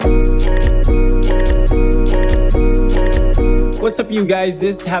What's up, you guys?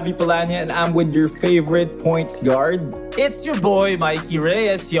 This is Javi Palanya, and I'm with your favorite points guard. It's your boy, Mikey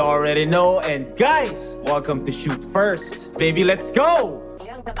Reyes, you already know. And guys, welcome to Shoot First. Baby, let's go!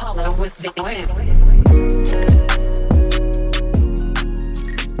 Young Apollo with the win.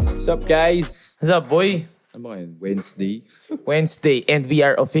 What's up, guys? What's up, boy? Ano ba ngayon? Wednesday? Wednesday, and we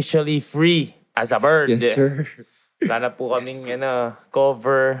are officially free as a bird. Yes, sir. Wala na po kaming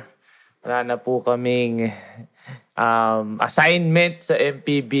cover. Wala na po kaming assignment sa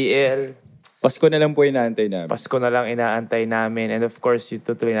MPBL. Pasko na lang po inaantay namin. Pasko na lang inaantay namin. And of course,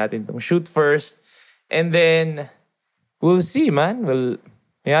 itutuloy natin itong Shoot First. And then, we'll see, man.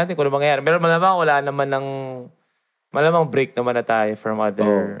 Tingnan natin kung ano mangyayari. Pero malamang malamang break naman na tayo from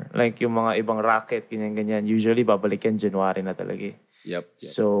other, like yung mga ibang racket, ganyan-ganyan. Usually, babalik yan January na talaga eh. Yep.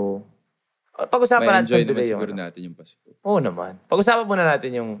 So, pag-usapan natin May enjoy sa naman delay siguro natin yung Pasko. Oo naman. Pag-usapan muna natin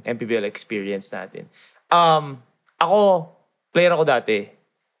yung MPBL experience natin. Ako, player ako dati.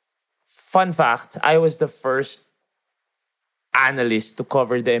 Fun fact, I was the first analyst to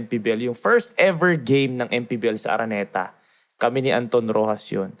cover the MPBL. Yung first ever game ng MPBL sa Araneta. Kami ni Anton Rojas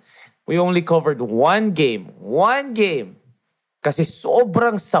yun. We only covered one game. One game. Kasi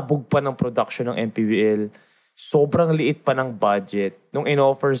sobrang sabog pa ng production ng MPBL. Sobrang liit pa ng budget. Nung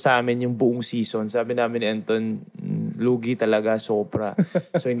in-offer sa amin yung buong season, sabi namin ni Anton, lugi talaga, sobra.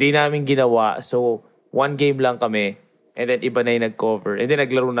 So, hindi namin ginawa. So, one game lang kami. And then, iba na yung nag-cover. And then,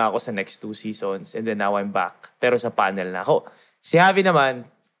 naglaro na ako sa next 2 seasons. And then, now I'm back. Pero sa panel na ako. Si Javi naman,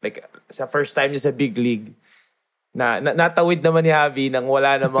 like, sa first time niya sa big league, natawid naman ni Javi nang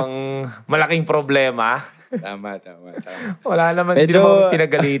wala namang malaking problema. Tama. Wala naman, Medyo, di naman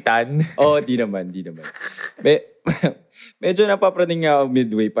pinagalitan. di naman. Medyo napapraning nga ako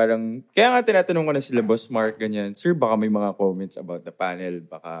midway. Parang, kaya nga tinatanong ko na sila, Boss Mark, ganyan. Sir, baka may mga comments about the panel.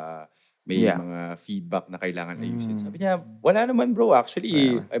 Baka may mga feedback na kailangan ayusin. Sabi niya, wala naman bro.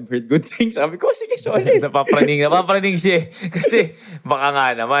 Actually, I've heard good things. Sabi ko, sige, sorry. Napapraning siya. Kasi baka nga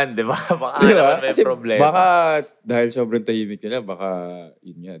naman, di ba? Baka naman may kasi problema. Baka dahil sobrang tahimik nila, baka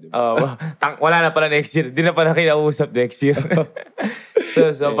yun nga, di ba? Wala na pala next year. Di na pala kinausap next year.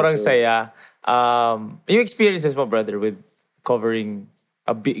 So, sobrang saya. Yung experiences mo, brother, with covering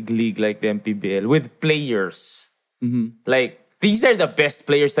a big league like the MPBL with players. Mm-hmm. Like, these are the best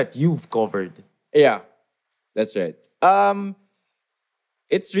players that you've covered. Yeah, that's right.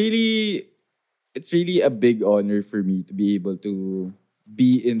 It's really a big honor for me to be able to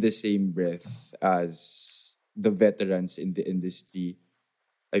be in the same breath as the veterans in the industry.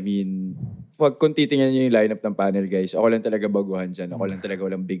 I mean, kung titingnan niyo yung lineup ng panel, guys, ako lang talaga baguhan dyan. Ako lang talaga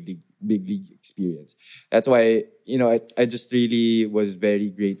walang big league experience. That's why, I just really was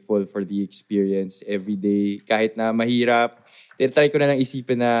very grateful for the experience every day. Kahit na mahirap, try ko na lang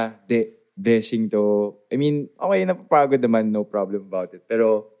isipin na, blessing to. I mean, okay, napapagod naman, no problem about it.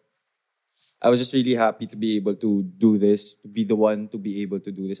 Pero, I was just really happy to be able to do this, to be the one to be able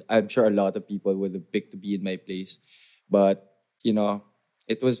to do this. I'm sure a lot of people would have picked to be in my place. But,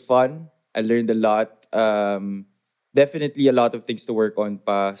 it was fun. I learned a lot. Definitely a lot of things to work on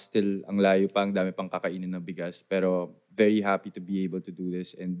pa. Still, ang layo pa, ang dami pang kakainin ng bigas. Pero very happy to be able to do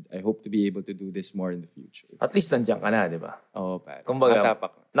this, and I hope to be able to do this more in the future. At least nandiyan ka na, di ba? Oo, pare. Kumbaga,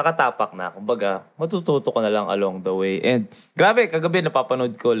 nakatapak na. Kumbaga, matututo ka na lang along the way. And grabe, kagabi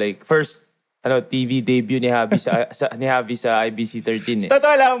napapanood ko, like, first TV debut ni Javi sa IBC 13 eh.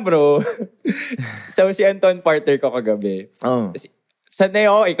 Totoo lang, bro. So, si Anton partner ko kagabi. Sanay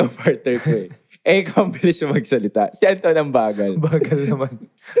ako, ikaw partner ko eh. Ikaw ang bilis yung magsalita. Si Anton ang bagal. Bagal naman.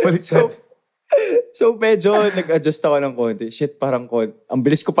 So medyo nag-adjust ako ng konti. Shit, parang ang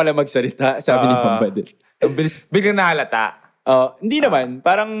bilis ko pala magsalita, sabi ni Mamba din. Ang bilis. Biglang nahalata. Hindi naman.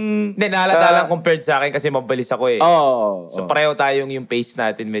 Parang... Hindi, nahalata lang compared sa akin kasi mabilis ako eh. So pareho tayong yung pace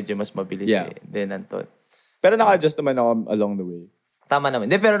natin medyo mas mabilis eh. Then Anton. Pero naka-adjust naman ako along the way. Tama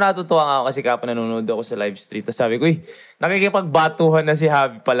naman. Hindi, pero natutuwa nga ako kasi kapag nanonood ako sa live stream. Tapos sabi ko, nakikipagbatuhan na si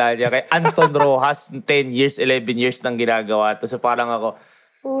Javi Palanya kay Anton Rojas. 10 years, 11 years nang ginagawa. So parang ako,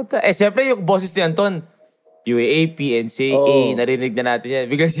 puta. Siyempre yung boses ni Anton, UAAP, NCAA, narinig na natin yan.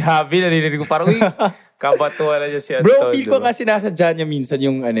 Biglang si Javi, narinig ko parang, kabatuhan na niya si Anton. Bro, feel ko nga sinasadya niya minsan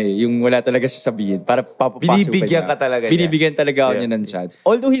yung wala talaga siya sabihin para papapasok binibigyan ka talaga niya. Binibigyan talaga ako niya ng chance.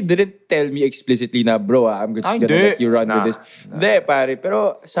 Although he didn't tell me explicitly na, bro, I'm just gonna let you run with this. Hindi, pare.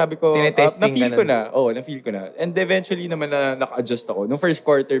 Pero sabi ko, na-feel ko na. Na-feel ko na. And eventually naman na naka-adjust ako. Nung first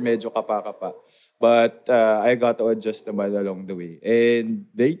quarter, medyo kapa-kapa. But I got to adjust naman along the way. And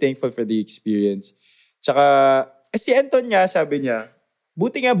very thankful for the experience. Tsaka, si Anton nga, sabi niya,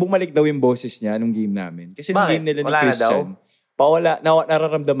 buti nga bumalik daw yung boses niya nung game namin. Kasi nung game nila ni Christian,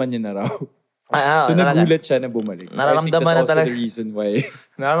 nararamdaman niya na raw. So talaga. nagulat siya na bumalik. So I think Nararamdaman na that's also talaga. the reason why.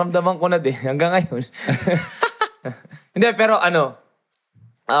 Nararamdaman ko na din hanggang ngayon. Hindi, pero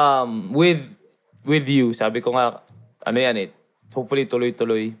with you, sabi ko nga, hopefully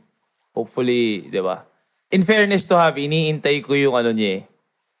tuloy-tuloy. Hopefully, di ba? In fairness to have, iniintay ko yung niya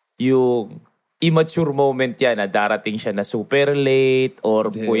yung immature moment yan na darating siya na super late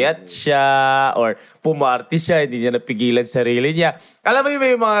or puyat siya or pumarty siya, hindi niya napigilan sarili niya. Alam mo yung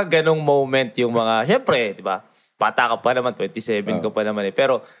may mga ganong moment, yung mga, syempre, di ba? Bata ka pa naman, 27 ka pa naman eh.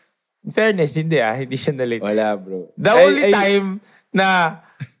 Pero, in fairness, hindi siya na-late. Wala, bro. The only time na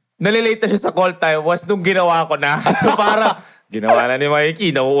nalilate na siya sa call time was nung ginawa ko na. So parang, ginawa na ni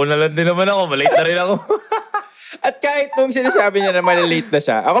Mikey, nauuna lang din naman ako, malate na rin ako. At kahit nung sinasabi niya na malilate na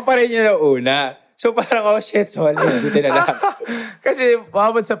siya, ako pa rin yung nauna. So parang, oh shit, sorry, buti na lang. Kasi,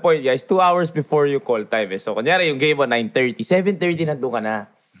 mabot sa point, guys, 2 hours before you call time. Eh. So, kunyari, yung game mo, 9:30, 7:30 nandun ka na.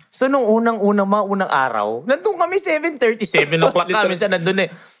 So, nung unang araw, nandun kami 7:30, 7 o'clock ka, minsan nandun eh.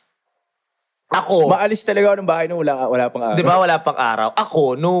 Ako, Maalis talaga ako ng bahay nung wala pang araw. di ba, wala pang araw.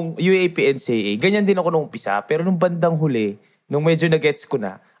 Ako, nung UAP NCAA, ganyan din ako nung umpisa. Pero nung bandang huli, nung medyo na-gets ko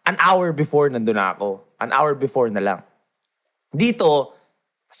na, an hour before nandun na ako. An hour before na lang. Dito,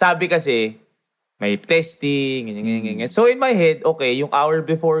 sabi kasi, may testing, ganyan. So in my head, okay, yung hour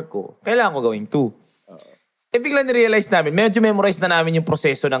before ko, kailangan ko gawing 2. Biglang na-realize namin, medyo memorize na namin yung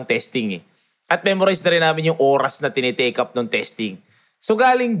proseso ng testing eh. At memorize na rin namin yung oras na tinitake up ng testing. So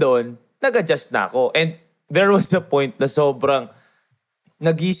galing doon, nag-adjust na ako. And there was a point na sobrang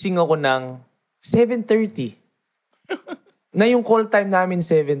nagising ako ng 7:30. Na yung call time namin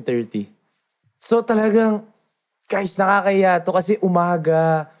 7:30. So talagang, guys, nakakahiya to kasi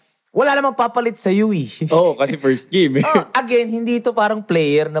umaga. Wala namang papalit sa UE. Oo, kasi first game eh. Again, hindi ito parang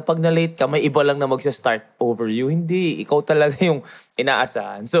player na pag na-late ka, may iba lang na magsa-start over you. Hindi, ikaw talaga yung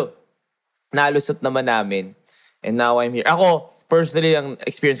inaasahan. So, nalusot naman namin. And now I'm here. Ako, personally, ang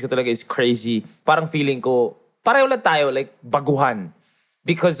experience ko talaga is crazy. Parang feeling ko, pareho lang tayo, like, baguhan.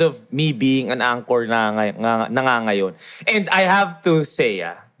 Because of me being an anchor na ngayon. And I have to say,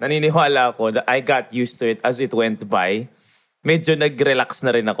 naniniwala ako that I got used to it as it went by. Medyo nag-relax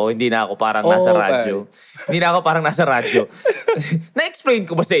na rin ako. Hindi na ako parang nasa radyo. Hindi na ako parang nasa radyo. Na-explain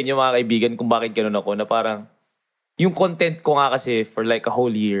ko ba sa inyo, mga kaibigan, kung bakit ganun ako, na parang, yung content ko nga kasi for like a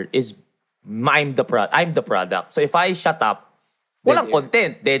whole year is, I'm the product. So if I shut up, walang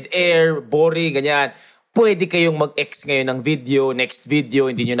content. Dead air, boring, ganyan. Pwede kayong mag-X ngayon ng video, next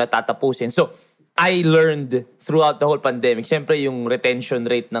video, hindi nyo natatapusin. So, I learned throughout the whole pandemic, siyempre yung retention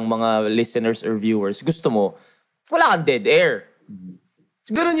rate ng mga listeners or viewers, gusto mo, wala kang dead air.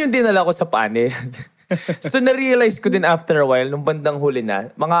 Ganun yung dinala ko sa panel. So, na-realize ko din after a while, nung bandang huli na,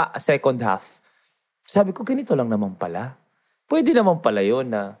 mga second half, sabi ko, ganito lang naman pala. Pwede naman pala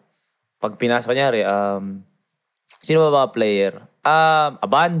yun na pag pinasa, kanyari, sino ba mga player?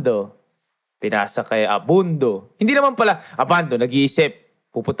 Abando. Pinasa kay Abundo. Hindi naman pala, Abando, nag-iisip.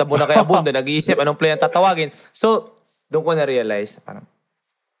 Pupunta muna kay Abundo, nag-iisip, anong play ang tatawagin. So, doon ko na-realize, parang,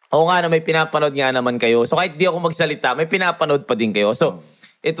 oo nga na may pinapanood nga naman kayo. So kahit di ako magsalita, may pinapanood pa din kayo. So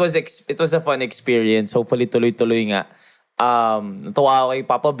it was a fun experience. Hopefully tuloy-tuloy nga. Natuwa ako kay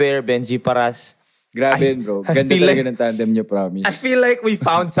Papa Bear, Benji Paras. Grabe bro. Ganda talaga ng tandem niyo, promise. I feel like we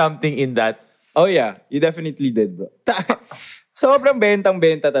found something in that. Oh yeah, you definitely did, bro. Sobrang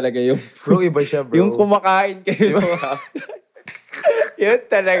bentang-benta talaga yung... Bro, iba siya, bro. Yung kumakain kayo. Yun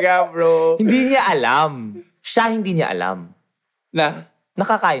talaga, bro. Hindi niya alam. Siya hindi niya alam. Na?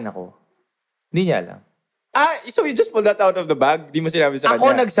 Nakakain ako. Hindi niya alam. So you just pulled that out of the bag? Di mo sinabi sa kanya?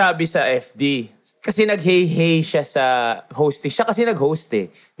 Ako nagsabi sa FD. Kasi nag-hey-hey siya sa hosting. Siya kasi nag-host eh.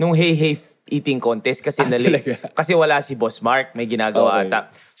 Nung hey-hey eating contest. Kasi kasi wala si Boss Mark. May ginagawa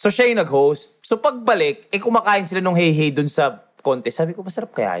ata. So siya yung nag-host. So pagbalik, kumakain sila nung hey-hey dun sa contest. Sabi ko,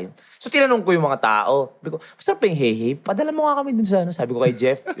 masarap kaya yun? So tinanong ko yung mga tao. Sabi ko, masarap yung hey-hey? Padala mo nga kami dun sa Sabi ko kay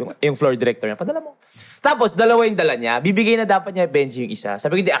Jeff, yung floor director niya, padala mo. Tapos, dalawa yung dala niya. Bibigay na dapat niya Benji yung isa.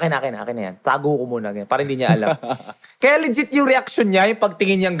 Sabi ko, hindi, akin na yan. Tago ko muna. Ganyan, para hindi niya alam. Kaya legit yung reaction niya, yung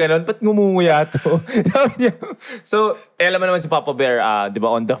pagtingin niyang gano'n, ba't ngumunguya to? Sabi niya. So, alam mo naman si Papa Bear, di ba,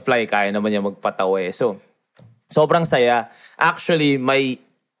 on the fly, kaya naman niya magpatawa eh. So, sobrang saya. Actually, may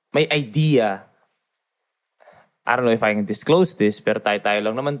idea. I don't know if I can disclose this, pero tayo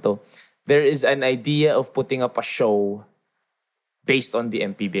lang naman to. There is an idea of putting up a show based on the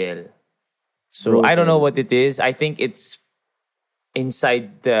MPBL. So, I don't know what it is. I think it's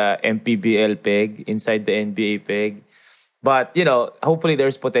inside the MPBL peg, inside the NBA peg. But, you know, hopefully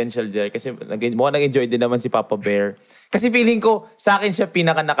there's potential there. Kasi mukhang nag-enjoy din naman si Papa Bear. Kasi feeling ko, sa akin siya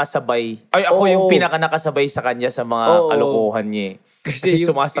pinaka-nakasabay. Ay, ako yung pinaka-nakasabay sa kanya sa mga kalokohan niya. Kasi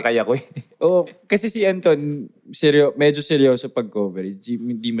sumasakay ako eh. Kasi si Anton, medyo seryoso pag-coverage.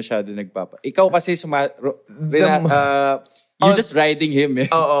 Hindi masyado nagpapa. Ikaw kasi you're just riding him eh.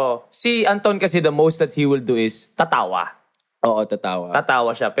 Oo. Si Anton kasi the most that he will do is tatawa. Oo, tatawa.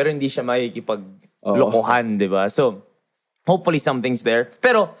 Tatawa siya, pero hindi siya makikipag-lokohan, di ba? So, hopefully something's there.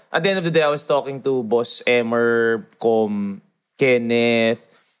 Pero, at the end of the day, I was talking to Boss Emer, Kenneth,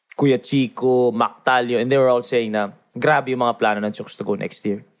 Kuya Chico, Mactalio, and they were all saying na, grabe yung mga plano ng Chooks to go next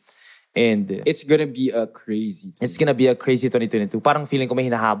year. And it's gonna be a crazy 2022. Parang feeling ko may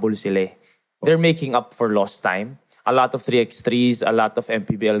hinahabol sila eh. They're making up for lost time. A lot of 3x3s, a lot of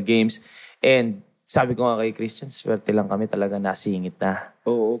MPBL games. And sabi ko nga kay Christian, swerte lang kami talaga nasingit na.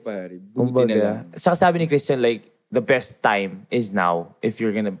 Oo, pare. Buti na lang. Saka sabi ni Christian, like, the best time is now if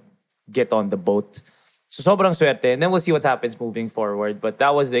you're gonna get on the boat. So sobrang swerte. And then we'll see what happens moving forward. But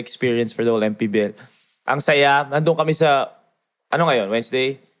that was the experience for the whole MPBL. Ang saya. Nandun kami sa, ano ngayon?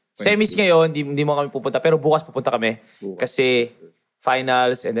 Wednesday? Semis ngayon. Hindi mo kami pupunta. Pero bukas pupunta kami. Kasi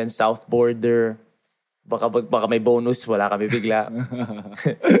finals and then South Border. Baka may bonus. Wala kami bigla.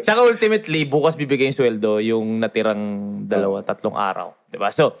 Tsaka ultimately, bukas bibigay yung sweldo yung natirang 2-3 araw. Diba?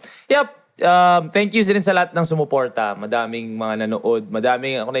 So, yep. Thank you din sa lahat ng sumuporta. Madaming mga nanood.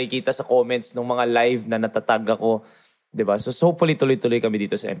 Madaming ako nakikita sa comments ng mga live na natatag ako. Diba? So hopefully tuloy-tuloy kami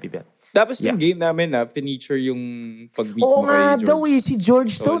dito sa MPBL. Tapos yung game namin feature yung pag-beat mo kay George. Oo nga daw eh. Si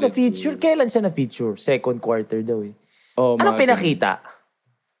George daw na-feature. Kailan siya na-feature? Second quarter daw eh. Anong pinakita?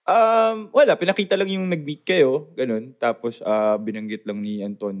 Wala. Pinakita lang yung nag-beat kayo. Ganun. Tapos binanggit lang ni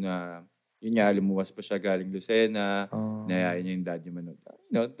Anton na yun nga, lumuwas pa siya galing Lucena. Nayayain niya yung dad niya manood.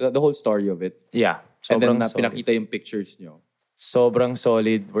 You know, the whole story of it. Yeah. And then pinakita yung pictures niyo. Sobrang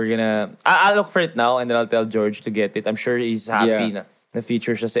solid. We're gonna... I'll look for it now and then I'll tell George to get it. I'm sure he's happy na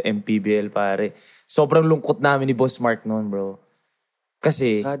feature siya sa MPBL, pare. Sobrang lungkot namin ni Boss Mark noon, bro.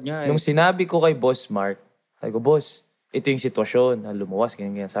 Kasi, nung sinabi ko kay Boss Mark, sabi ko, Boss, ito yung sitwasyon. Lumuwas,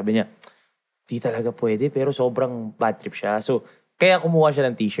 ganyan. Sabi niya, di talaga pwede, pero sobrang bad trip siya. So, kaya kumuha siya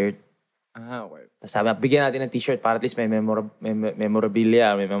ng t-shirt. Okay. Tapos sabi, bigyan natin ng t-shirt para at least may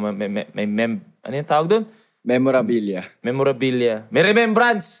memorabilia. Ano yung tawag doon? Memorabilia. May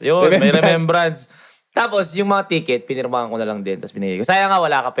remembrance. Yun, may remembrance. Tapos, yung mga ticket, pinirmahan ko na lang din. Tapos binigay ko. Sayang nga,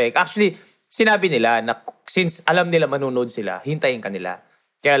 wala ka pek. Actually, sinabi nila na since alam nila manunood sila, hintayin ka nila.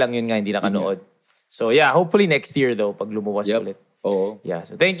 Kaya lang yun nga, hindi nakanood. So, yeah, hopefully next year though, pag lumuwas ulit. Oo. Yeah,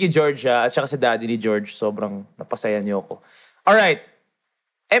 so thank you, George. At saka sa daddy ni George, sobrang napasaya niyo ako. Alright.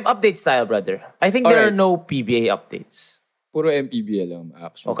 Update style, brother. I think there are no PBA updates. Puro MPBL lang,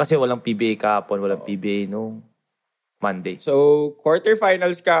 actually. Kasi walang PBA kahapon, walang PBA no Monday. So,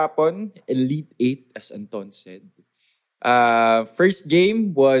 quarterfinals kahapon, Elite 8, as Anton said. First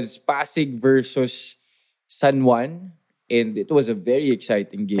game was Pasig versus San Juan. And it was a very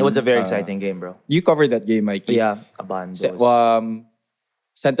exciting game. It was a very exciting game, bro. You covered that game, Mikey. Yeah, Abandos.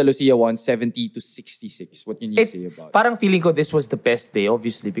 Santa Lucia won 70-66. What can you say about it? Parang feeling ko this was the best day,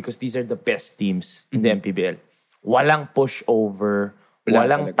 obviously, because these are the best teams in the MPBL. Walang pushover,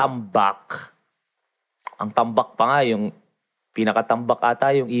 walang tambak. Ang tambak pa nga, yung pinakatambak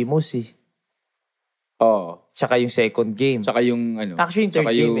ata yung Imus eh. Oo. Tsaka yung second game. Tsaka yung Actually, yung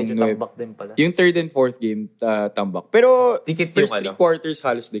third game, medyo tambak din pala. Yung third and fourth game, tambak. Pero dikit first 3 quarters,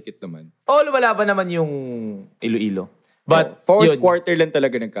 halos dikit naman. Lumalaban naman yung Iloilo. But fourth quarter lang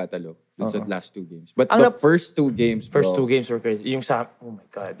talaga nagkatalo. Dun sa last 2 games. But the first 2 games, bro. First 2 games were crazy. Yung oh my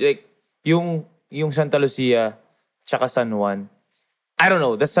God. Like, yung Santa Lucia, tsaka San Juan. I don't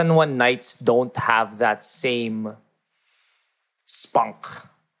know. The San Juan Knights don't have that same spunk.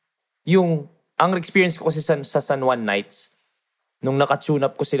 Ang experience ko kasi sa San Juan Knights, nung naka-tune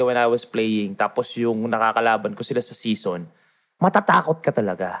up ko sila when I was playing, tapos yung nakakalaban ko sila sa season, matatakot ka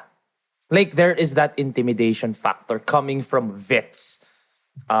talaga. Like, there is that intimidation factor coming from vets.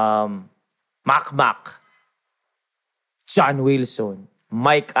 Mac, John Wilson,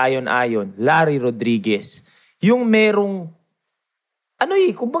 Mike Ayon, Larry Rodriguez. Yung merong,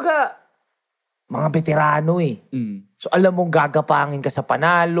 kumbaga, mga veterano eh. So, alam mong gagapangin ka sa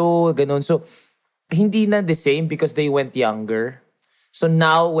panalo, ganun. So, hindi na the same because they went younger. So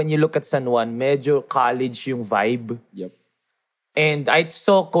now, when you look at San Juan, medyo college yung vibe. Yep. And I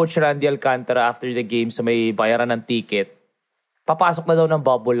saw Coach Randy Alcantara after the game sa may bayaran ng ticket. Papasok na daw ng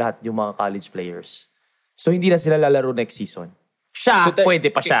bubble lahat yung mga college players. So hindi na sila lalaro next season.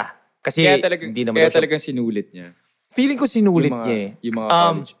 Pwede pa siya. Kasi hindi naman kaya talagang sinulit niya. Feeling ko sinulit niya eh. Yung mga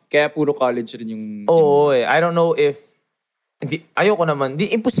college. Kaya puro college rin yung... Oo eh. I don't know if ayoko naman,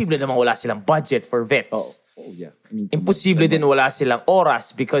 imposible naman wala silang budget for vets. Oh yeah. I mean, Imposible din wala silang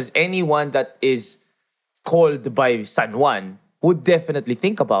oras because anyone that is called by San Juan would definitely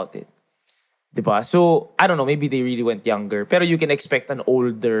think about it. Diba? So, I don't know, maybe they really went younger. Pero you can expect an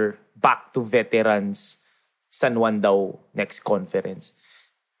older, back to veterans San Juan daw next conference.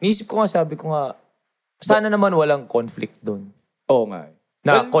 Niisip ko nga, sabi ko nga, sana naman walang conflict doon. Oo nga.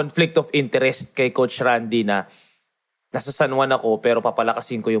 Na conflict of interest kay Coach Randy na nasa San Juan ako pero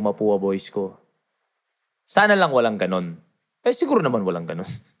papalakasin ko yung Mapua Boys ko. Sana lang walang ganon. Siguro naman walang ganon.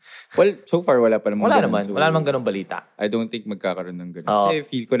 Well, so far wala pa naman Wala ganun. naman. So, Wala naman ganong balita. I don't think magkakaroon ng ganun. Oo. Kasi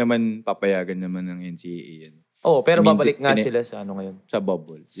feel ko naman papayagan naman ng NCAA yan. Oo, pero I mean, babalik nga sila sa ano ngayon. Sa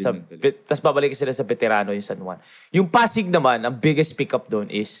bubble. Tapos babalik sila sa veterano yung San Juan. Yung Pasig naman, ang biggest pickup doon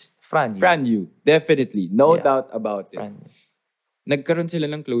is Fran Yu. Fran Yu. Definitely. No Yeah. doubt about it. Fran Yu. Nagkaroon sila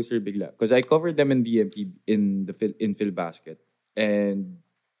ng closer bigla. Because I covered them in DMP in Phil Basket. And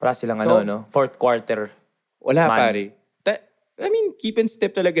Para silang So, fourth quarter. wala Man. pare. I mean, keep and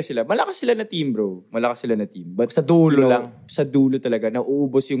step talaga sila. Malakas sila na team, bro. Malakas sila na team. But Sa dulo lang. Sa dulo talaga.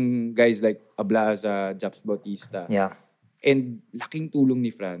 Nauubos yung guys like Ablaza, Japs Bautista. Yeah. And laking tulong ni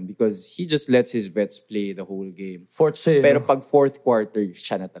Fran because he just lets his vets play the whole game. Fourth siya. Pero pag fourth quarter,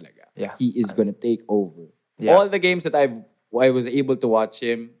 siya na talaga. Yeah. He is gonna take over. Yeah. All the games that I was able to watch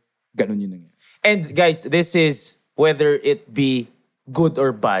him, ganun yun nangyari. And guys, this is whether it be good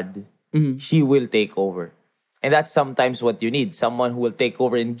or bad, he will take over. And that's sometimes what you need. Someone who will take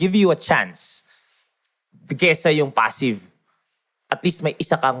over and give you a chance. Kesa yung passive. At least may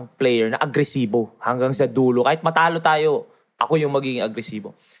isa kang player na agresibo hanggang sa dulo. Kahit matalo tayo, ako yung magiging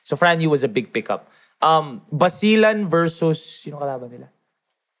agresibo. So Fran Yu was a big pickup. Basilan versus, sino kalaban nila?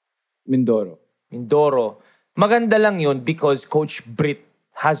 Mindoro. Maganda lang yun because Coach Britt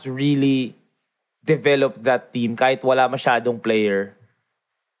has really developed that team. Kahit wala masyadong player,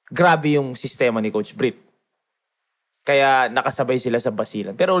 grabe yung sistema ni Coach Britt. Kaya nakasabay sila sa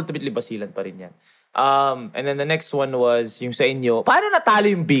Basilan. Pero ultimately, Basilan pa rin yan. And then the next one was yung sa inyo. Paano natalo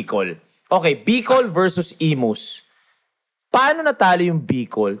yung Bicol? Okay, Bicol versus Imus. Paano natalo yung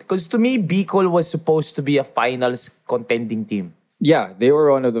Bicol? Because to me, Bicol was supposed to be a finals contending team. Yeah, they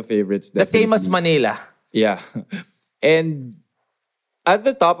were one of the favorites. The same as definitely. Manila. Yeah. And at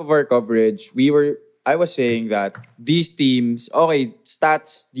the top of our coverage, I was saying that these teams, okay,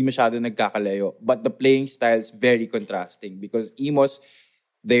 stats, di masyado nagkakalayo, but the playing styles very contrasting because Imos,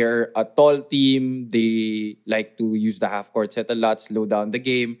 they're a tall team. They like to use the half court set a lot, slow down the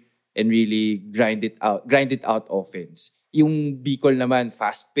game, and really grind it out offense. Yung Bicol naman,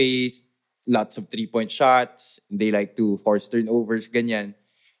 fast-paced, lots of three-point shots. They like to force turnovers, ganyan.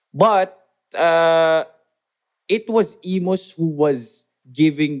 But it was Imos who was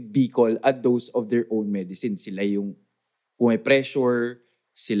giving Bicol a dose of their own medicine. Sila yung kung may pressure,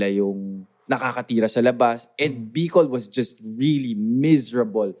 sila yung nakakatira sa labas. And Bicol was just really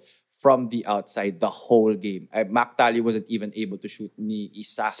miserable from the outside the whole game. Mac Tally wasn't even able to shoot ni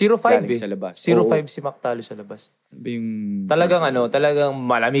isa 0-5 galing sa labas. 0-5 si Mactalo sa labas. Yung Talagang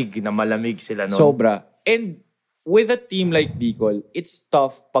malamig sila noon. sobra. And with a team like Bicol, it's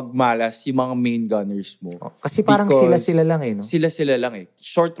tough pag malas yung mga main gunners mo. Kasi parang Because sila lang eh, no? Sila lang eh.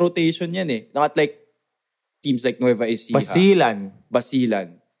 Short rotation yan eh. Not like teams like Nueva Ecija.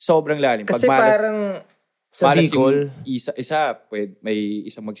 Basilan. Sobrang lalim. Kasi pag malas, parang sa malas Bicol, yung may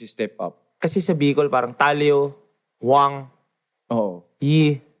isang mag-step up. kasi sa Bicol parang Talio, Huang, Oo.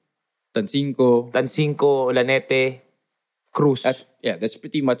 Yi, Tansinko. Tansinko, Lanete, Cruz, That's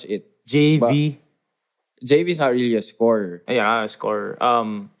pretty much it. JV. JV is not really a scorer. Ayan, score.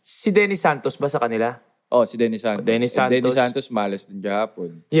 Si Dennis Santos ba sa kanila? Oh, si Dennis Santos. Dennis And Dennis Santos. Santos malas din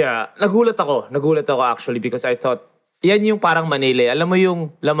kahapon. Yeah, nagulat ako actually because I thought, yan yung parang Manila. Alam mo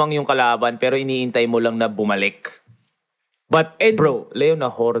yung lamang yung kalaban pero iniintay mo lang na bumalik. But, bro, Leon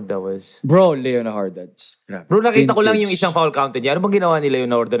Horda was... Bro, Leon Hardage. Bro, nakita ko lang yung isang foul counted niya. Ano bang ginawa ni Leon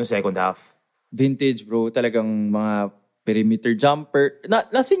Horda no second half? Vintage, bro. Talagang mga perimeter jumper.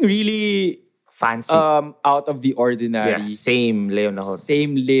 Nothing really Fancy. out of the ordinary. Yeah, same Leon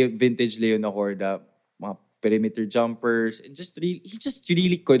Horda. Vintage Leon Horda. Mga perimeter jumpers. And he just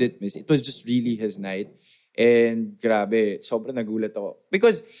really couldn't miss. It was just really his night. And grabe, sobrang nagulat ako.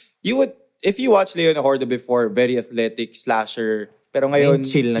 Because if you watch Leon Horda before, very athletic, slasher. Pero ngayon,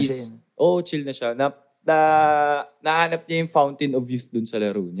 chill na siya. Chill na siya. Nahanap niya yung fountain of youth dun sa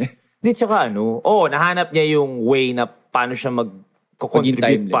laro niya. Di, tsaka nahanap niya yung way na paano siya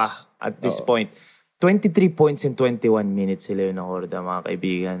mag-contribute pa at this point. 23 points in 21 minutes si Leon Horda, mga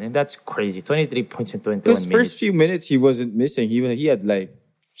kaibigan. And that's crazy. 23 points in 21 Because minutes. first few minutes, he wasn't missing. He had like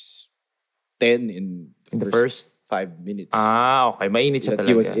 10 in the first minutes. Okay. Mainit siya that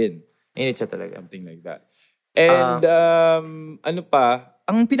talaga. he was in. Mainit siya talaga. Something like that. And ano pa,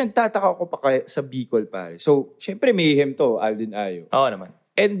 ang pinagtataka ko pa sa Bicol pare. So, syempre mayhem to, Alden Ayo. Oo naman.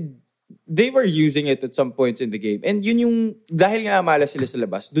 And they were using it at some points in the game. And yun yung, dahil nga malas sila sa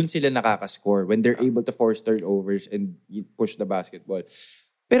labas, dun sila nakakascore when they're able to force turnovers and push the basketball.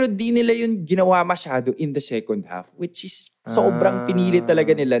 Pero di nila yun ginawa masyado in the second half, which is sobrang pinilit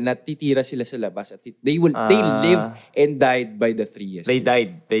talaga nila na titira sila sa labas. At they lived and died by the three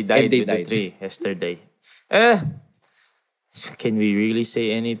yesterday. They died And they with died. the 3 yesterday. Can we really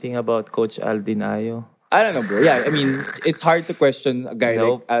say anything about Coach Alden Ayo? I don't know, bro. Yeah, I mean, it's hard to question a guy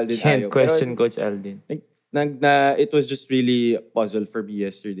Nope, like Alden can't Ayo. question Pero, Coach Alden. it was just really a puzzle for me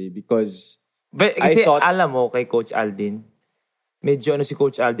yesterday because But kasi thought- alam mo kay Coach Alden, medyo si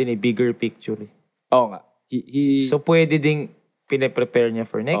Coach Alden bigger picture. nga. He So pwede ding pine-prepare niya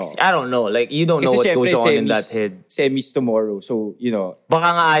for next. I don't know. Like, you don't know what kasi goes syempre, on in that head. Semis tomorrow. So, Baka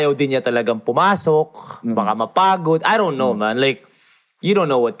nga ayaw din niya talagang pumasok. Baka mapagod. I don't know, man. Like, you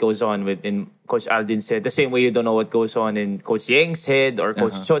don't know what goes on in Coach Alden's head. The same way you don't know what goes on in Coach Yeng's head or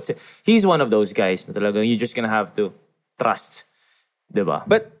Coach Chot's head. He's one of those guys na talagang you're just gonna have to trust. Diba?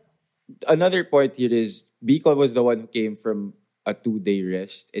 But another point here is Bicol was the one who came from a 2-day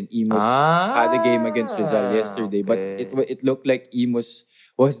rest and Imos had a game against Rizal yesterday. But it looked like Imos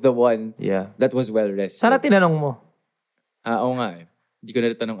was the one Yeah. that was well rested. Sana tinanong mo. Oo nga eh. Hindi ko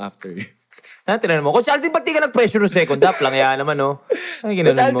na tanong after. Sana tinanong mo. Coach Alden, ba't di ka nag-pressure ng second half lang? Yan naman, no? Ay,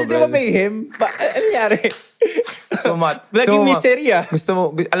 Coach ginanon mo, Alden, di ba bro. mayhem? Ano nangyari? Laging miserya. Gusto mo,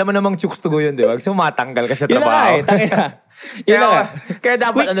 alam mo namang chukes to go yun, di ba? Gusto mo matanggal ka sa Yun na nga trabaho. eh. Tangina. Yun na nga. Kaya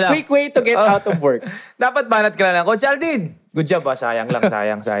dapat ano lang. Quick way to get out of work. Dapat banat ka lang. Coach Alden, good job ba? Sayang lang,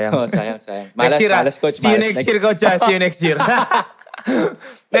 sayang. Oh, sayang. Next year, Malas, coach. See you Malas. next year, Coach. See you next year.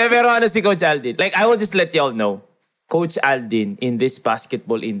 Pero ano si Coach Alden? Like, I will just let y'all know, Coach Alden in this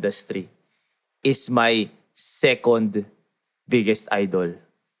basketball industry is my second biggest idol.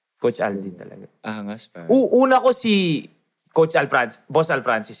 Coach Alden talaga. Angas pa. Una ko si Coach Boss Al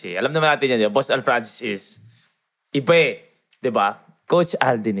Francis eh. Alam naman natin yan. Boss Al Francis is iba eh. Diba? Coach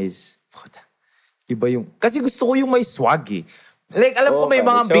Alden is iba yung... Kasi gusto ko yung may swag eh. Like, alam ko may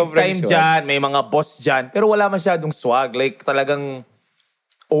mga big time dyan, may mga boss dyan, pero wala masyadong swag. Like, talagang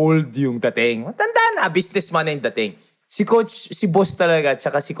old yung dating. Matanda na, businessman na yung dating. Si boss talaga,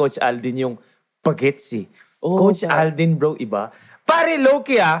 tsaka si Coach Alden yung bagets eh. Coach Alden, bro, iba. Pare,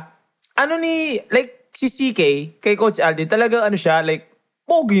 low-key like, si CK, kay Coach Alden, talaga ano siya, like,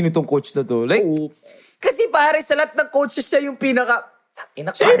 pogi nitong coach na to. Like, kasi pare, sa lahat ng coaches siya yung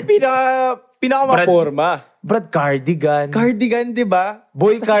Siya yung pinaka-maporma. Brad Cardigan. Cardigan, di ba?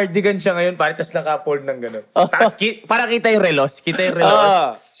 Boy cardigan siya ngayon, pare, tas naka-fold ng gano'n. Tapos, para kita yung relos.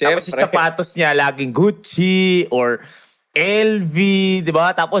 Tapos yung sapatos niya, laging Gucci or LV, di ba?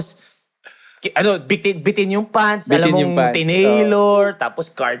 Tapos, bitin yung pants, Bitin alam yung mong pants, tinailor, tapos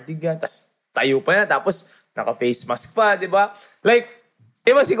cardigan, tapos tayo pa na, tapos naka-face mask pa, di ba? Like,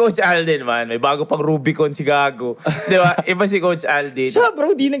 iba si Coach Alden, man. May bago pang Rubicon si Gago. Di ba? Iba si Coach Alden. Siya,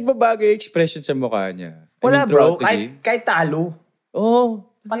 bro, di nagbabago yung expression sa mukha niya. Wala, bro. throughout the game. Kahit talo.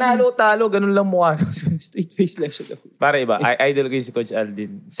 Oh. Panalo, talo, ganun lang mukha. Straight face lang siya. Para iba, idol ko yung si Coach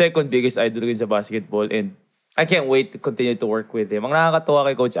Alden. Second biggest idol ko yun sa basketball and I can't wait to continue to work with him. Ang nakakatuwa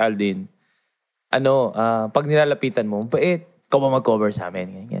kay Coach Alden, pag nilalapitan mo, bait, ikaw ba mag-cover sa amin?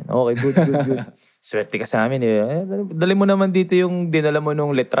 Ganyan. Okay, good. Swerte ka sa amin. Dali mo naman dito yung dinala mo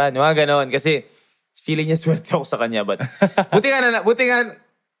nung letran. Mga ganon. Kasi feeling niya swerte ako sa kanya. But buti nga,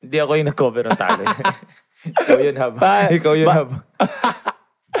 hindi ako yung nag-cover ng talo. Ikaw yun, haba.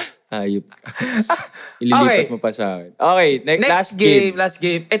 Hayop ka. Ililipat mo pa sa akin. Okay, last game. Last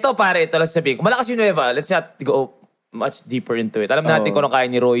game. Ito pare, ito lang sabihin ko. Malakas yung Nueva. Let's not go much deeper into it. Alam natin kung ano kaya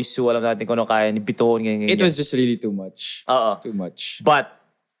ni Royce, alam natin kung ano kaya ni Biton. Ganyan. It was just really too much. Too much. But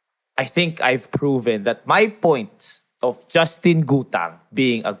I think I've proven that my point of Justin Gutang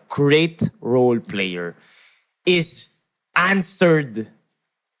being a great role player is answered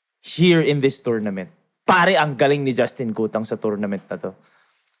here in this tournament. Pare, ang galing ni Justin Gutang sa tournament na to.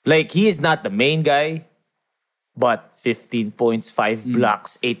 Like, he is not the main guy, but 15 points, 5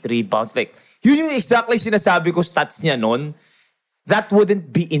 blocks, 8 rebounds. Like, yun yung exactly sinasabi ko stats niya nun. That wouldn't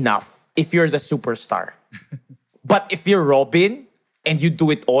be enough if you're the superstar. But if you're Robin and you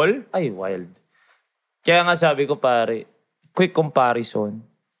do it all, ay, wild. Kaya nga sabi ko, pare, quick comparison.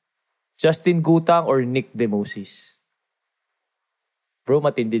 Justin Gutang or Nick DeMosis? Bro,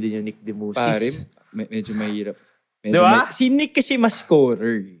 matindi din yung Nick DeMosis. Pare, medyo mahirap. Diba? Si Nick kasi mas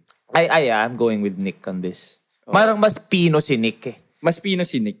scorer. I'm going with Nick on this. Marang mas pino si Nick eh. Mas Pino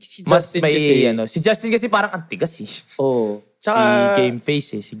si Nick. Si Mas Justin may, kasi... si Justin kasi parang antigas eh. Oh. Si Game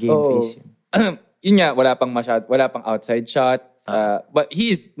Face eh. Si Game Face yun. Yun nga, wala pang outside shot. But he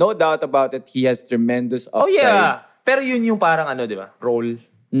is, no doubt about it, he has tremendous upside. Oh yeah. Pero yun yung parang di ba? Role.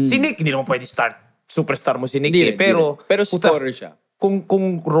 Si Nick, hindi naman pwede superstar mo si Nick Hindi eh. rin, Pero, hindi rin. Pero puta, scorer siya.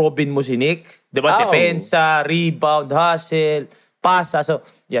 Kung Robin mo si Nick, di ba? Depensa, rebound, hustle, pasa. So,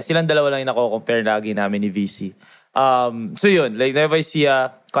 yeah, silang dalawa lang yung nako-compare lagi namin ni VC. So yun, like, whenever I see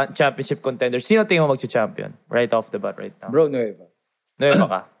a championship contender, sino tingin mo mag-champion? Right off the bat right now. Bro, Nueva. Nueva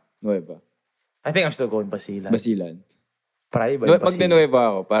ka? Nueva. I think I'm still going Basilan. Basilan. Pag Mag-Nueva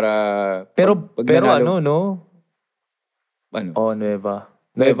ako para... Pero nanalo, no? Ano? Oh, Nueva.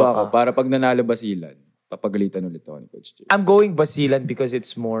 Nueva ka. ako para pag nanalo Basilan, papagalitan ulit ako ni Coach J. I'm going Basilan because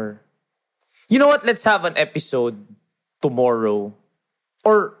it's more... You know what? Let's have an episode tomorrow.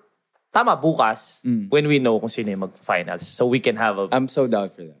 Or, bukas, when we know kung sino yung mag-finals. So we can have a... I'm so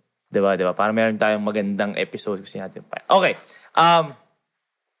down for that. Diba? Para meron tayong magandang episode kung sino natin final. Okay.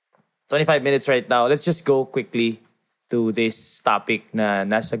 25 minutes right now. Let's just go quickly to this topic na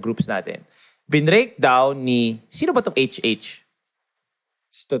nasa groups natin. Binrake down ni... Sino ba itong HH?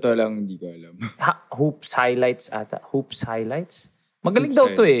 Totoo lang, hindi ko alam. Hoops Highlights ata. Hoops Highlights? Magaling Hoops daw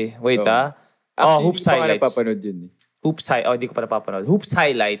to Highlights. eh. Wait Actually, Hoops hindi ko pa Highlights. napapanood yun eh. Hindi ko pa napapanood. Hoops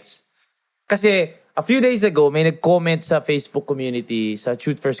Highlights. Kasi a few days ago, may nag-comment sa Facebook community, sa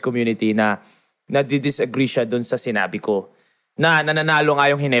Shoot First community na nadi-disagree siya dun sa sinabi ko. Na nananalo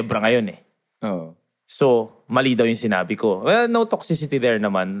nga yung Hinebra ngayon eh. Oo. So, mali daw yung sinabi ko. Well, no toxicity there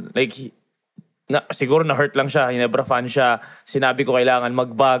naman. Like, siguro na-hurt lang siya. Hinebra fan siya. Sinabi ko kailangan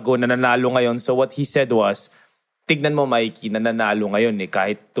magbago, nananalo ngayon. So, what he said was, tignan mo, Mikey, nananalo ngayon eh.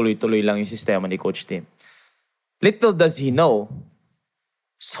 Kahit tuloy-tuloy lang yung sistema ni Coach Tim. Little does he know,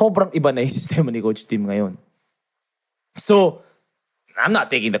 sobrang iba na yung sistema ni Coach Tim ngayon. So, I'm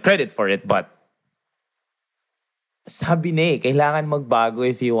not taking the credit for it, but sabi niya kailangan magbago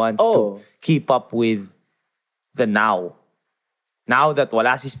if he wants to keep up with the now. Now that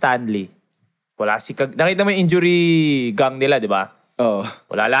wala si Stanley, wala si nakita mo yung injury gang nila, di ba? Oo.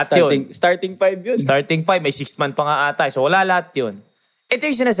 Wala lahat yun. Starting 5 yun. Starting 5, may 6 man pa nga ata. So wala lahat yun. Ito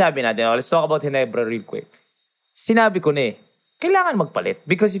yung sinasabi natin. Let's talk about Hinebra real quick. Sinabi ko na kailangan magpalit.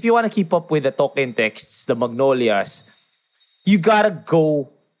 Because if you wanna keep up with the token texts, the Magnolias, you gotta go,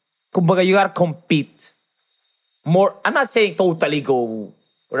 kumbaga, you gotta compete more. I'm not saying totally go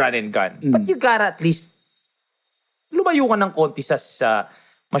run and gun. But you gotta at least lumayo ka ng konti sa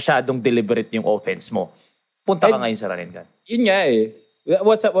masyadong deliberate yung offense mo. Punta ka ngayon sa run and gun. Yun nga eh.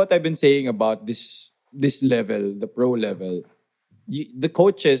 What I've been saying about this level, the pro level, the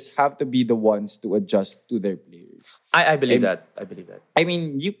coaches have to be the ones to adjust to their players. I believe that. I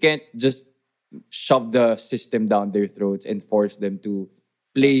mean, you can't just shove the system down their throats and force them to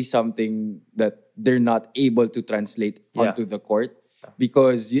play something that they're not able to translate onto the court.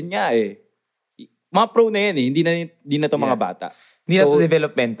 Because yun nga eh. Mga pro na yan eh. Hindi na to mga bata. Hindi na to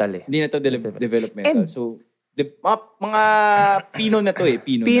developmental eh. Hindi na to developmental. So, mga Pino na to eh.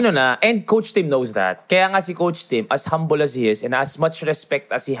 Pino na. And Coach Tim knows that. Kaya nga si Coach Tim, as humble as he is and as much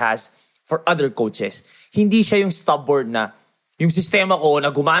respect as he has for other coaches, hindi siya yung stubborn na yung sistema ko na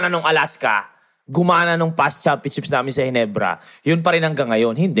gumana nung Alaska, gumana nung past championships namin sa Hinebra, yun pa rin hanggang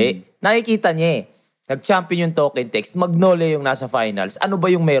ngayon. Hindi. Nakikita niya eh. Nag-champion yung token text, Magnolia yung nasa finals. Ano ba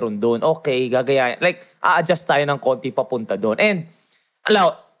yung meron doon? Okay, gagayahin. Like, a-adjust tayo ng konti papunta doon. And,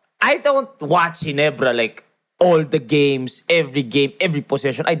 I don't watch Hinebra like all the games, every game, every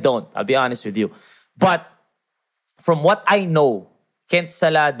possession. I don't. I'll be honest with you. But, from what I know, Kent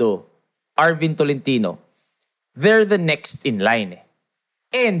Salado, Arvin Tolentino, they're the next in line eh.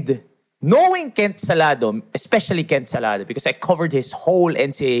 And, knowing Kent Salado, especially Kent Salado, because I covered his whole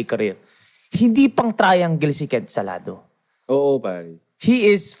NCAA career, hindi pang triangle si Kent Salado. Oo, pare. He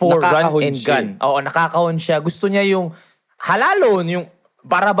is for run and gun. Oo, nakakahon siya. Gusto niya yung halalon, yung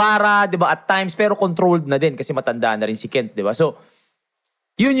bara-bara, di ba, at times, pero controlled na din kasi matanda na rin si Kent, di ba? So,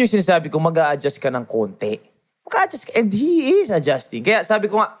 yun yung sinasabi ko, mag-a-adjust ka ng konti. Mag-a-adjust ka. And he is adjusting. Kaya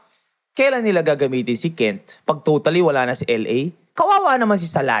sabi ko nga, kailan nila gagamitin si Kent? Pag totally wala na si LA, kawawa naman si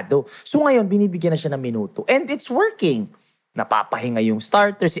Salado. So ngayon, binibigyan na siya ng minuto. And it's working. Napapahinga yung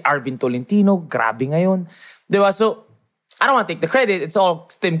starter, si Arvin Tolentino, grabe ngayon. Diba? So, I don't want to take the credit. It's all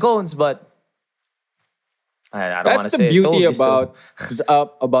Tim Cones, but I don't want to say That's the beauty so.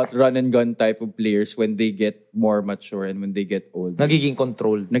 about run and gun type of players when they get more mature and when they get old. Nagiging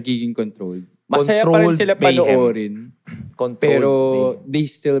controlled. Masaya pa rin sila panoorin. Pero they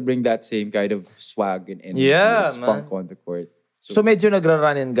still bring that same kind of swag and energy and spunk on the court. So medyo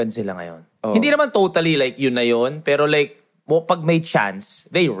nagra-run and gun sila ngayon. Hindi naman totally like yun na yun, pero like pag may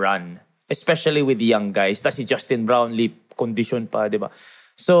chance, they run. Especially with young guys. Tapos si Justin Brownlee, condition pa, di ba?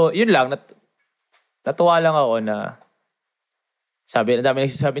 So, yun lang. Natuwa lang ako na ang dami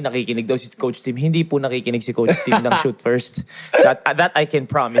nagsasabi, nakikinig daw si Coach Tim. Hindi po nakikinig si Coach Tim ng shoot first. That I can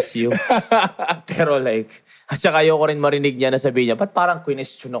promise you. Pero like, at saka ayoko rin marinig niya na sabihin niya, ba't parang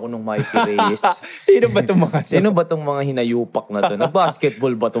question ako nung Mikey Reyes? Sino ba itong mga Sino ba itong mga hinayupak na to?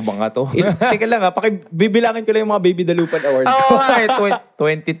 Nag-basketball ba itong mga to? Teka lang bibilangin ko lang yung mga Baby Dalupan Award. Oo,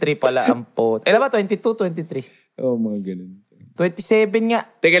 23 pala ang pot. Ba, 22, 23. Mga ganun. 27 nga.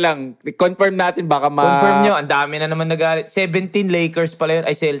 Teka lang, confirm natin baka Confirm nyo, ang dami na naman nagalit. 17 Lakers pala yun.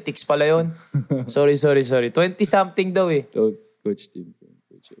 Ay, Celtics pala yun. Sorry. 20-something daw eh. Coach Tim.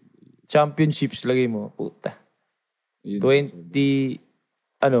 Championships lagay mo. Puta. 20...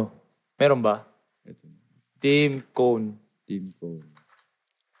 Meron ba? Team Cone.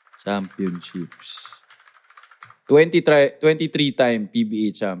 Championships. 23-time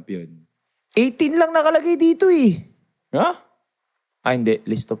PBA champion. 18 lang nakalagay dito eh. Ha? Hindi.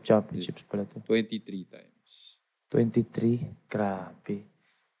 List of championships pala to. 23 times. 23? Grabe.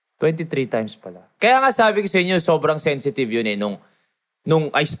 23 times pala. Kaya nga sabi ko sa inyo, sobrang sensitive yun eh nung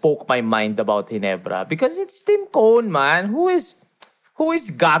I spoke my mind about Ginebra. Because it's Tim Cone, man. Who is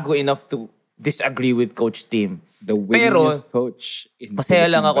gago enough to disagree with Coach Tim? The winningest coach in masaya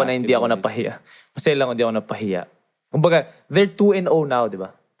lang ako na hindi ako basketball napahiya. Masaya lang ako hindi ako napahiya. Kumbaga, they're 2-0 now, di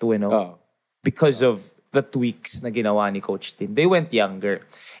ba? 2-0. Oh. Because of the tweaks na ginawa ni Coach Tim. They went younger.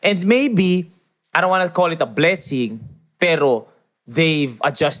 And maybe, I don't want to call it a blessing, pero they've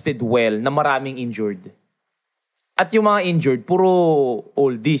adjusted well na maraming injured. At yung mga injured, puro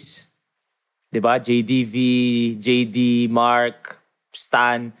oldies. Diba? JDV, JD, Mark,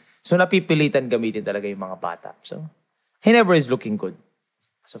 Stan. So napipilitan gamitin talaga yung mga bata. So, Ginebra is looking good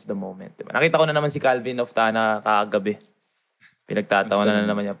as of the moment. Diba? Nakita ko na naman si Calvin Oftana kagabi. Pinagtatawa na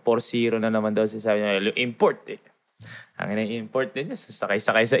naman niya. 4-0 na naman daw siya. Sabi niya, import eh. Ang import din niya.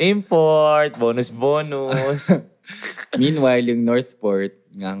 Sakay-sakay sa import. Bonus. Meanwhile, yung Northport,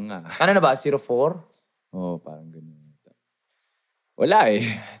 nga. Ano na ba? 0-4? Parang ganun. Wala eh.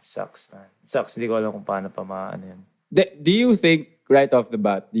 It sucks, man. It sucks. Hindi ko alam kung paano pa maano yan. Do you think, right off the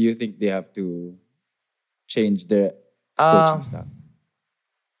bat, do you think they have to change their coaching staff?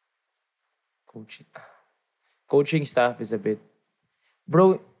 Coaching staff is a bit...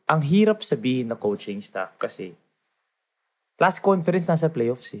 Bro, ang hirap sabihin na coaching staff kasi last conference nasa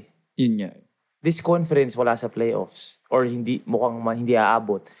playoffs eh. Yun nga. This conference wala sa playoffs or mukhang hindi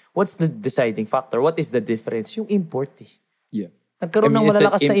aabot. What's the deciding factor? What is the difference? Yung import eh. Yeah. Nagkaroon ng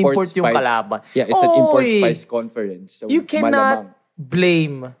malalakas na import yung kalaban. Yeah, it's an import spice conference. So you cannot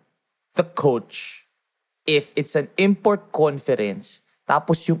blame the coach if it's an import conference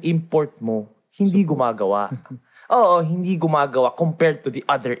tapos yung import mo hindi gumagawa. Hindi gumagawa compared to the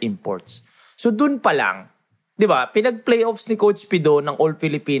other imports. So dun pa lang, di ba, pinag-playoffs ni Coach Pido ng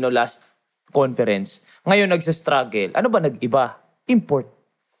All-Filipino last conference. Ngayon nagsa-struggle. Ano ba nag-iba? Import.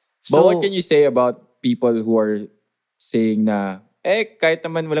 So, but what can you say about people who are saying na, kahit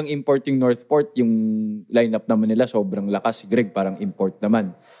naman walang import yung Northport, yung lineup naman nila sobrang lakas. Si Greg parang import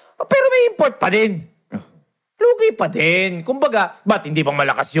naman. Pero may import pa din. Lugi pa din. Kumbaga, ba't hindi bang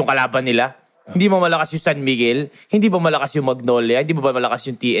malakas yung kalaban nila? Hindi ba malakas yung San Miguel? Hindi ba malakas yung Magnolia? Hindi ba malakas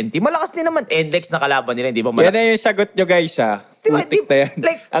yung TNT? Malakas din naman NLEX na kalaban nila. Hindi ba malakas? Yan na yung sagot nyo guys ha. Putik na yan.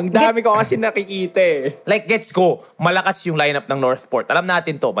 Like, ang dami ko kasi nakikita eh. Like, gets go. Malakas yung lineup ng Northport. Alam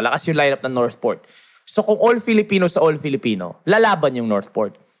natin to. Malakas yung lineup ng Northport. So kung All-Filipino sa All-Filipino, lalaban yung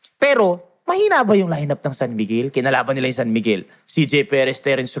Northport. Pero, mahina ba yung lineup ng San Miguel? Kinalaban nila yung San Miguel. CJ Perez,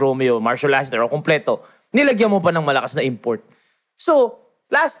 Terence Romeo, Marshall Lassiter, o kompleto. Nilagyan mo pa ng malakas na import. So,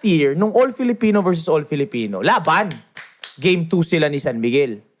 last year, nung All-Filipino versus All-Filipino, laban. Game 2 sila ni San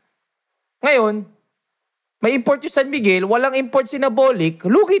Miguel. Ngayon, may import yung San Miguel, walang import si Nabolic,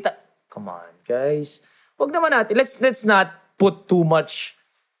 lugi Come on, guys. Wag naman natin. Let's not put too much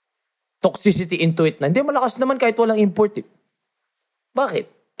toxicity into it na. Hindi, malakas naman kahit walang import.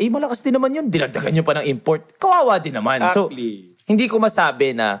 Bakit? Malakas din naman yun. Dinagdagan nyo pa ng import. Kawawa din naman. Exactly. So, hindi ko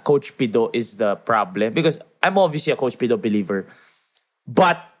masabi na Coach Pido is the problem because I'm obviously a Coach Pido believer.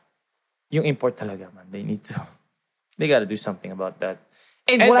 But, yung import talaga, man. They gotta do something about that.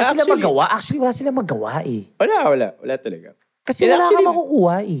 And wala sila magawa. Actually, wala sila magawa eh. Wala talaga. Kasi wala ka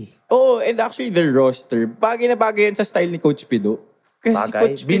makukuha eh. And actually, their roster, bagay na bagay yan sa style ni Coach Pido. Kasi bagay. si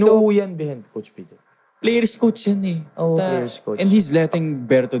Coach Pido, binuo yan behind Coach Pido. Players coach yan eh. Players coach. And he's letting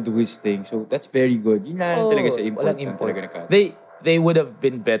Berto do his thing. So, that's very good. Yun na talaga sa import. Walang import. They would have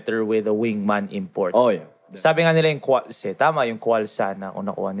been better with a wingman import. Oh, yeah. Sabi nga nila yung qualse. Tama, yung qualsa na kung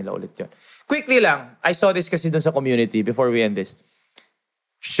nakuha nila ulit yun. Quickly lang, I saw this kasi dun sa community before we end this.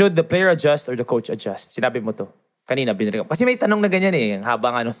 Should the player adjust or the coach adjust? Sinabi mo to. Kanina, binigay ko. Kasi may tanong na ganyan ang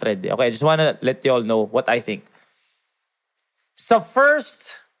haba nga ng thread. Okay, I just wanna let you all know what I think. Sa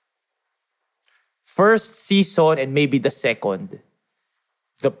first season and maybe the second,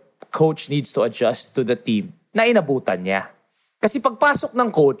 the coach needs to adjust to the team na inabutan niya. Kasi pagpasok ng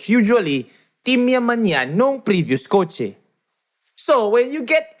coach, usually, team yaman yan nung previous coach eh. So, when you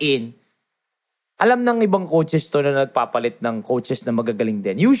get in, alam ng ibang coaches to na nagpapalit ng coaches na magagaling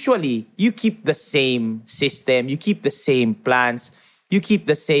din. Usually, you keep the same system, you keep the same plans, you keep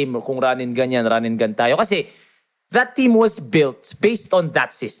the same kung run and gun tayo. Kasi that team was built based on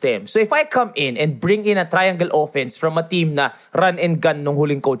that system. So if I come in and bring in a triangle offense from a team na run and gun nung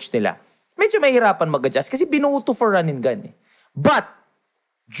huling coach nila, medyo mahirapan mag-adjust kasi binuo to for run and gun eh. But,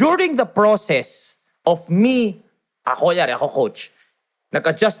 during the process of me, ako coach,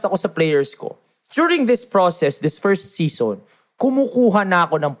 nag-adjust ako sa players ko. During this process, this first season, kumukuha na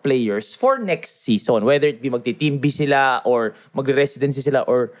ako ng players for next season. Whether it be magti-team B sila or mag-residency sila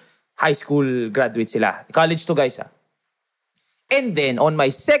or high school graduate sila. College to guys And then, on my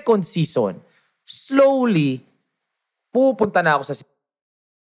second season, slowly, pupunta na ako sa...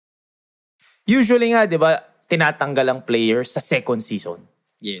 Usually nga, di ba, tinatanggal ang players sa second season.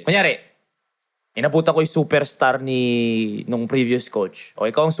 Yes. Kunyari, inabutan ko yung superstar nung previous coach. O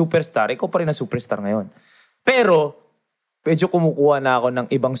ikaw ang superstar, ikaw pa rin ang superstar ngayon. Pero, medyo kumukuha na ako ng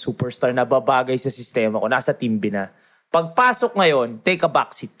ibang superstar na babagay sa sistema ko. Nasa team B na. Pagpasok ngayon, take a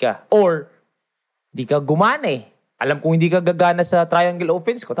backseat ka. Or, di ka gumana eh. Alam kung hindi ka gagana sa triangle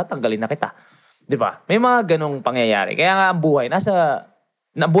offense ko, tatanggalin na kita. Di ba? May mga ganong pangyayari. Kaya nga ang buhay,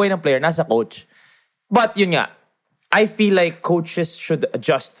 buhay ng player, nasa coach. But yun nga, I feel like coaches should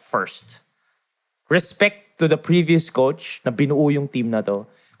adjust first. Respect to the previous coach na binuo yung team na to.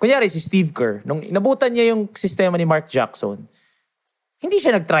 Kunyari si Steve Kerr, nung inabutan niya yung sistema ni Mark Jackson, hindi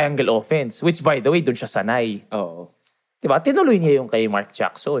siya nag-triangle offense, which by the way, doon siya sanay. Oo. Diba? Tinuloy niya yung kay Mark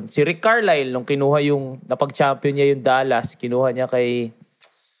Jackson. Si Rick Carlisle, nung kinuha yung, napag-champion niya yung Dallas, kinuha niya kay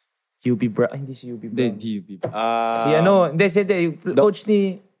UB Brown. Hindi si UB Brown. Hindi, UB. Yung coach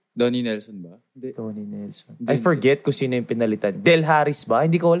ni... Donnie Nelson ba? Tony Nelson. I forget kung sino yung pinalitan. Del Harris ba?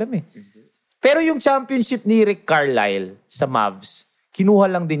 Hindi ko alam eh. Pero yung championship ni Rick Carlisle sa Mavs, kinuha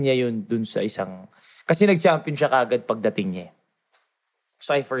lang din niya yun dun sa isang... Kasi nag-champion siya kagad pagdating niya.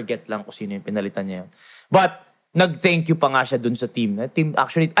 So I forget lang kung sino yung pinalitan niya yun. But, nag-thank you pa nga siya dun sa team. Team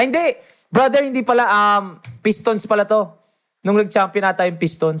actually... Ay, hindi! Brother, hindi pala. Pistons pala to. Nung nag-champion ata yung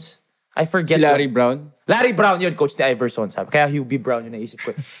Pistons. I forget. Si Larry Brown? Larry Brown yun, coach ni Iverson. Sabi. Kaya Hubie Brown yun naisip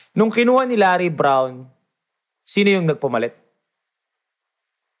ko. Nung kinuha ni Larry Brown, sino yung nagpumalit?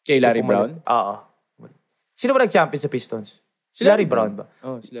 Kay Larry Brown? Oo. Sino ba nag-champion sa Pistons? Si Larry Brown ba?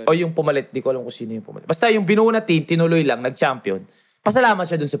 Oh, si Larry. O yung pumalit, di ko alam kung sino yung pumalit. Basta yung binuo na team, tinuloy lang, nag-champion. Pasalamat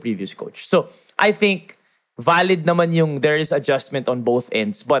siya dun sa previous coach. So, I think, valid naman yung there is adjustment on both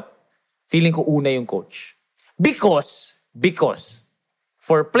ends. But, feeling ko una yung coach. Because,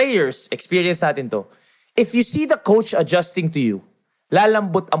 for players, experience natin to, if you see the coach adjusting to you,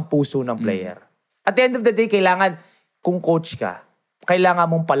 lalambot ang puso ng player. At the end of the day, kailangan, kung coach ka, kailangan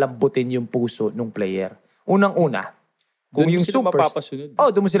mong palambutin yung puso ng player. Unang-una, kung doon yung sila mapapasunod.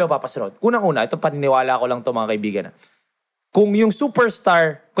 doon mo sila mapapasunod. Unang-una, ito paniniwala ko lang to mga kaibigan. Kung yung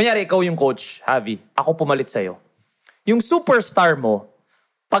superstar, kunyari ikaw yung coach, Javi, ako pumalit sa'yo. Yung superstar mo,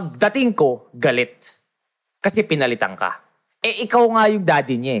 pagdating ko, galit. Kasi pinalitan ka. Eh, ikaw nga yung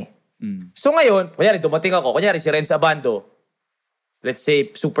daddy niya eh. So ngayon, kunyari dumating ako, kunyari si Renz Abando, let's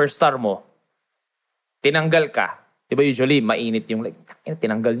say, superstar mo, tinanggal ka. Diba usually, mainit yung, like,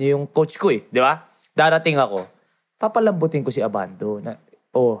 tinanggal niyo yung coach ko eh. Diba? Darating ako, papalambutin ko si Abando na,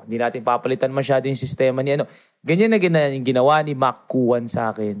 hindi natin papalitan masyado yung sistema ni ano. Ganyan na yung ginawa ni Mac Kuwan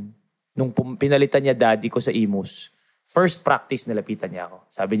sa akin nung pinalitan niya daddy ko sa Imus. First practice, nalapitan niya ako.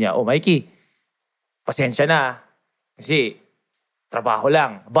 Sabi niya, Mikey, pasensya na. Kasi, trabaho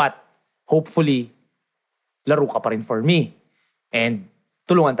lang. But, hopefully, laro ka pa rin for me. And,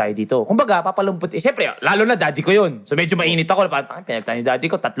 tulungan tayo dito. Kumbaga, papalumpot. Siyempre, lalo na daddy ko yun. So, medyo mainit ako. Parang, pinalitan ni daddy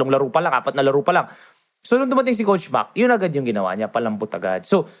ko, 3 laro pa lang, 4 na laro pa lang. So, nung dumating si Coach Mac, yun agad yung ginawa niya, palambot agad.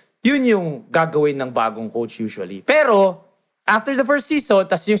 So, yun yung gagawin ng bagong coach usually. Pero, after the first season,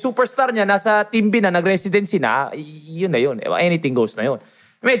 tas yung superstar niya nasa team B na, nag-residency na, yun na yun. Anything goes na yun.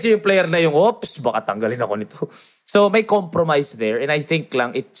 Medyo yung player na yung, oops, baka tanggalin ako nito. So, may compromise there. And I think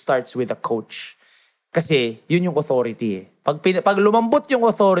lang, it starts with a coach. Kasi, yun yung authority eh. Pag lumambot yung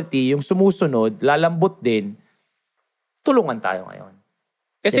authority, yung sumusunod, lalambot din, tulungan tayo ngayon.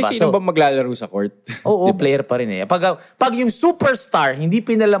 Kasi Diba? sino So- ba maglalaro sa court? Oo, player pa rin eh. Pag yung superstar hindi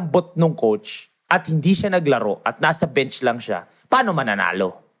pinalambot nung coach at hindi siya naglaro at nasa bench lang siya, paano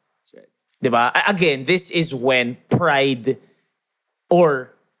mananalo? That's right. Diba? Again, this is when pride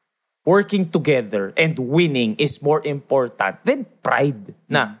or working together and winning is more important than pride.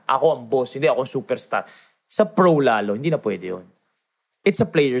 Na ako ang boss, hindi ako ang superstar. Sa pro lalo, hindi na pwede yun. It's a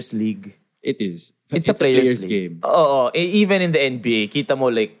players league. It is. It's a players game. Oo. Even in the NBA, kita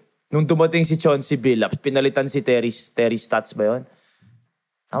mo like, nung dumating si Chauncey Billups, pinalitan si Terry Stotts ba yun?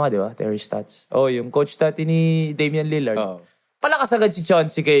 Tama, di ba? Terry Stotts. Oh, yung coach dati ni Damian Lillard. Oo. Palakas agad si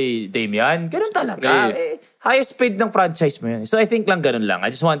Chauncey kay Damian. Ganun talaga. Right. Highest paid ng franchise mo yun. So I think lang ganun lang.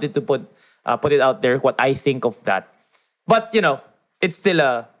 I just wanted to put it out there what I think of that. But, you know, it's still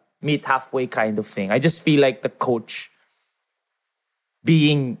a meet halfway kind of thing. I just feel like the coach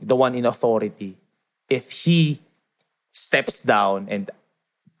being the one in authority, if he steps down and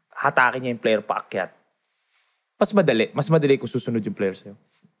hatakin niya yung player paakyat, mas madali kung susunod yung player sa'yo.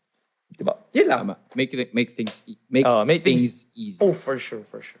 Diba? Yun lang. Tama. Make things easy. Oh, for sure.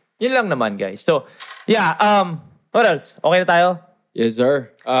 Yun lang naman, guys. So, yeah. What else? Okay na tayo? Yes,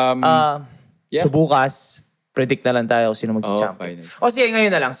 sir. Yeah. So, bukas, predict na lang tayo kung sino mag-champion. finals. O sige, ngayon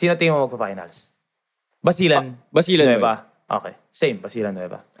na lang. Sino tingin mo magpa-finals? Basilan. Basilan Nueva. Okay. Same. Basilan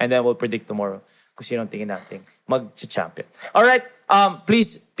Nueva. And then we'll predict tomorrow kung sino tingin natin mag-champion. Alright.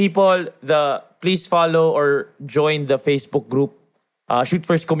 Please, people, please follow or join the Facebook group. Shoot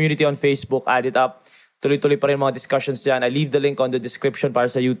First Community on Facebook. Add it up. Tuloy-tuloy pa rin mga discussions dyan. I leave the link on the description para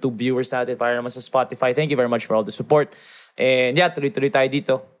sa YouTube viewers natin, para naman sa Spotify. Thank you very much for all the support. And yeah, tuloy-tuloy tayo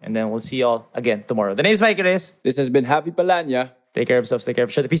dito. And then we'll see you all again tomorrow. The name is Mike Reyes. This has been Happy Palanya. Take care of yourselves. Take care of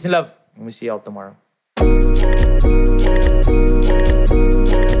each other. Peace and love. And we'll see you all tomorrow.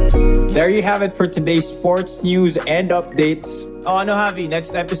 There you have it for today's sports news and updates. Oh, ano, Javi?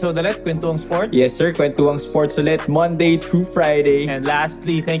 Next episode ulit, Kwentuang Sports. Yes, sir. Kwentuang Sports ulit, Monday through Friday. And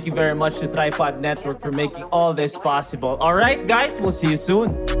lastly, thank you very much to Tripod Network for making all this possible. All right, guys, we'll see you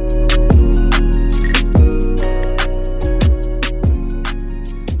soon.